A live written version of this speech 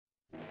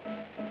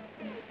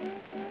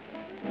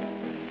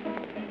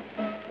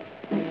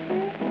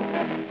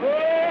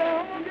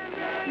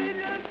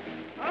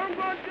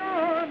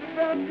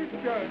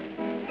Baptist church.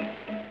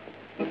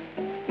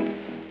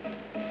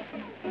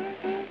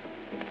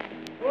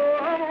 Oh,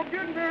 I'm gonna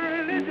get me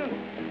religion.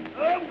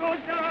 I'm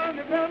gonna join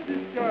the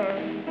Baptist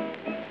church.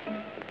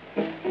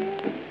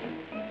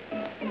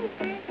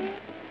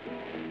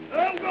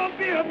 I'm gonna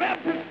be a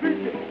Baptist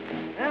preacher,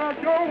 and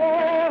I don't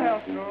want to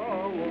have no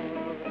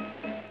one.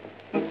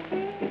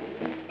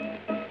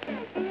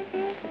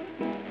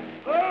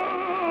 Oh,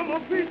 I'm a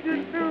preacher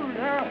too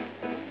now,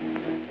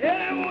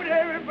 and I want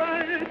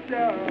everybody to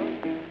shout.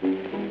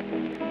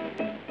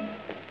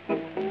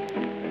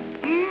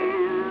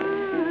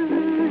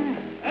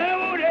 I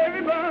want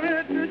everybody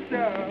to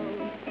shout.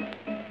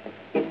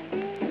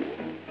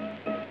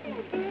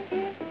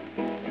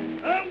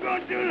 I'm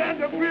gonna do like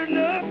a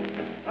prisoner.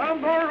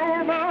 I'm gonna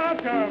roll my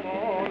time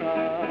on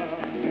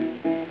out.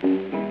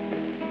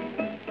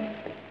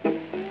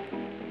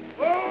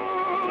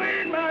 Oh,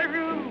 in my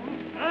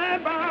room, I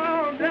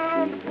bow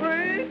down to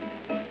pray.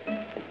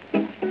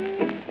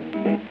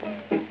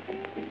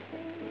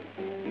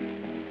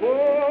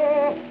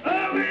 Oh,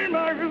 in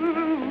my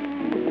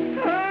room,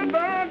 I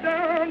bow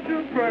down to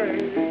pray.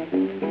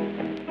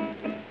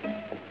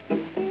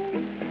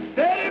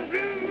 That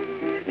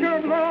blues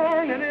come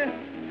along and it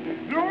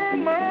blow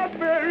my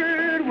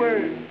buried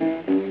way.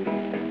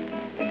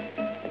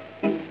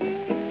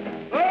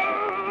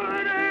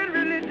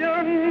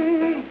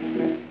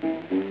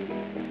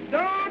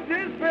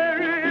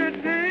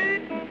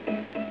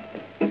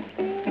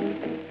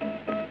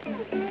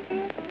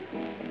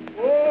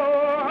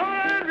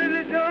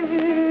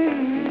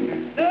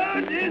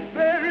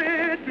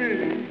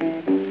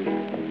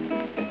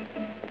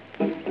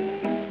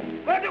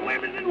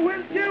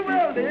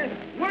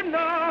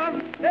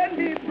 Let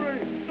me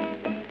pray.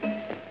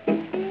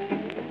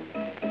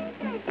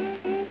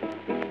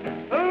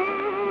 Oh,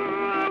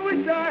 I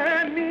wish I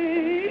had me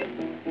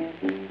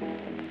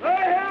a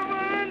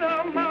heaven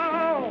of my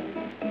own.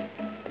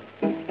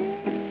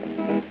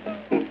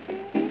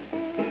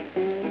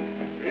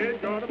 Praise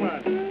God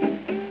Almighty.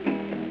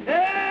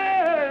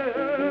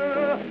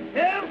 Yeah,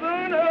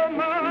 heaven of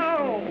my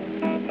own.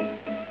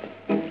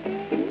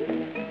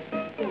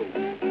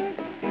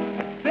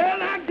 Then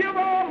I give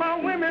all my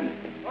women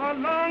a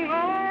long,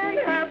 long,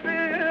 happy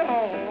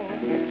home.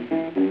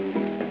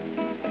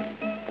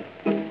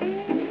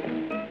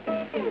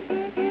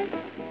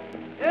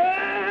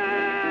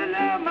 Yeah,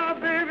 love my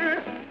baby,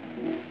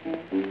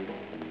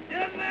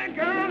 just like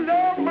I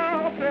love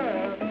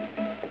myself.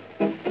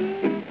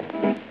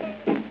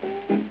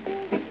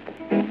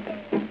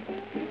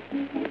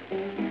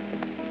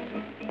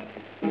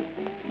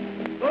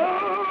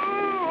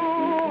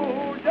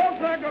 Oh,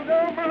 just like I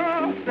love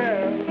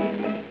myself.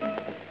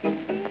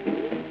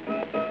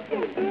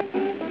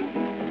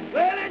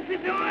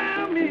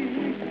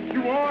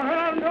 You won't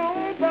have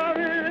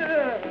nobody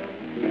else.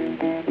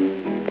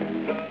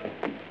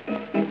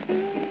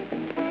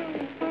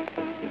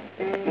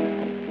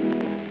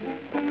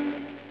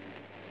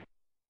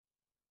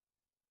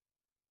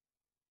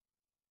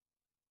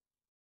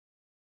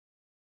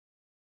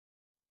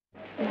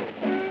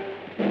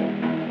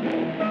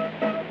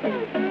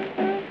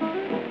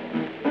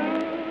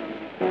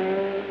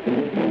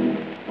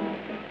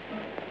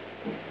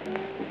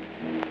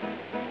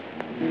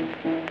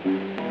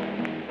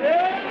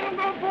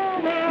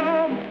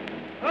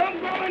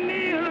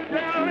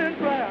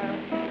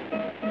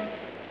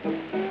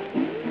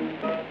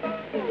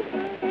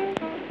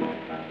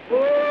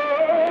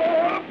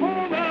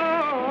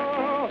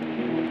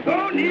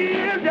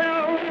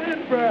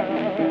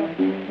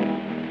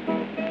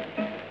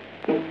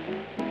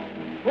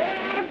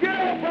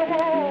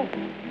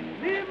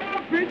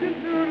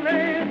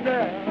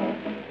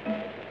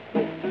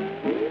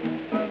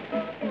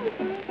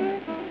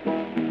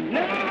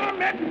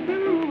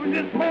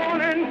 This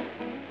morning,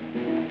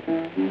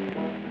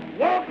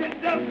 walking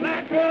just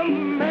like a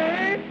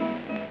man.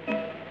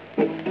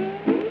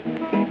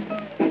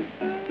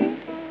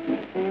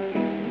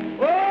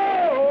 Oh,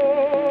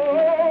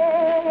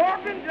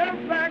 walking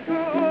just like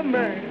a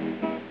man.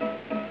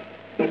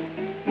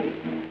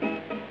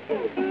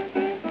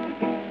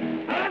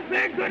 I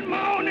say good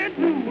morning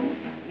to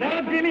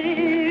now give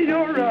me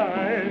your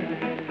ride.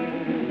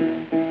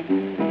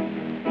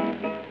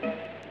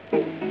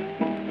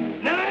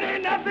 Now it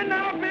ain't nothing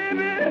now,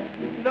 baby.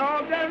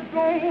 No, that's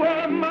gonna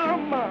wear my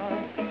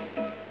mind.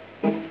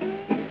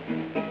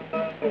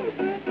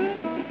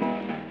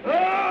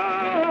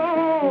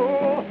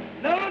 Oh,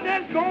 no,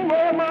 that's gonna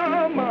wear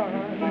my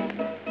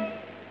mind.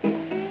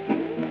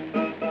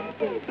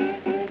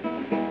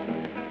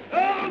 Oh,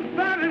 I'm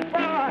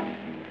satisfied.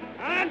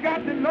 I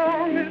got the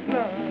longest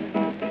line.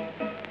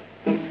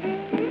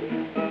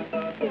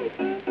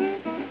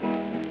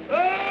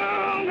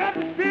 Oh, got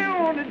to stay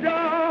on the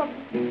job.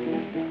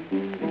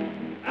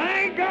 I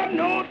ain't got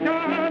no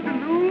time to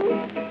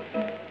lose.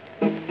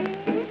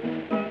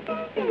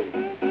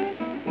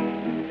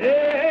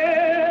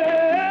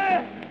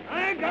 Yeah, I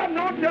ain't got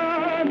no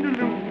time to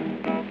lose.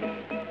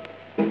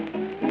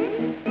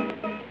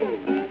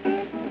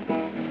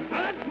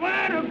 I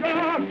swear to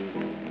God,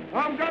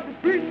 I've got to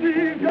preach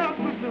these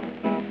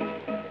gospels.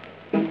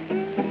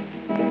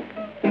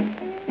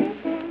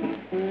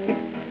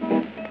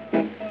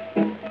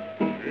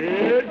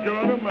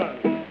 about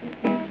it.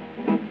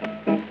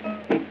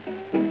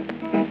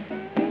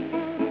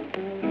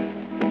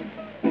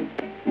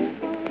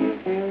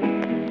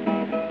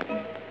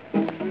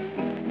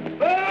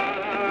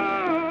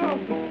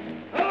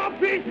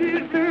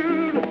 Peaches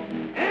blues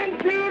and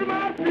to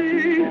my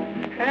feet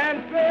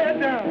and fell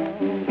down.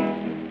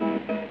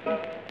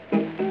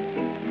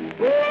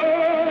 Oh,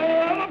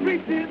 I'm a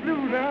peaches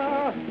blue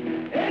now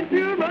and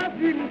to my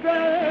feet and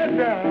fell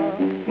down.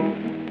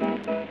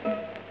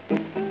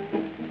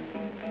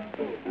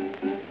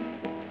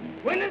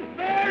 When this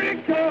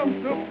ferry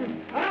comes up,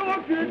 I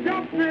want you to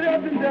jump straight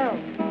up and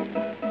down.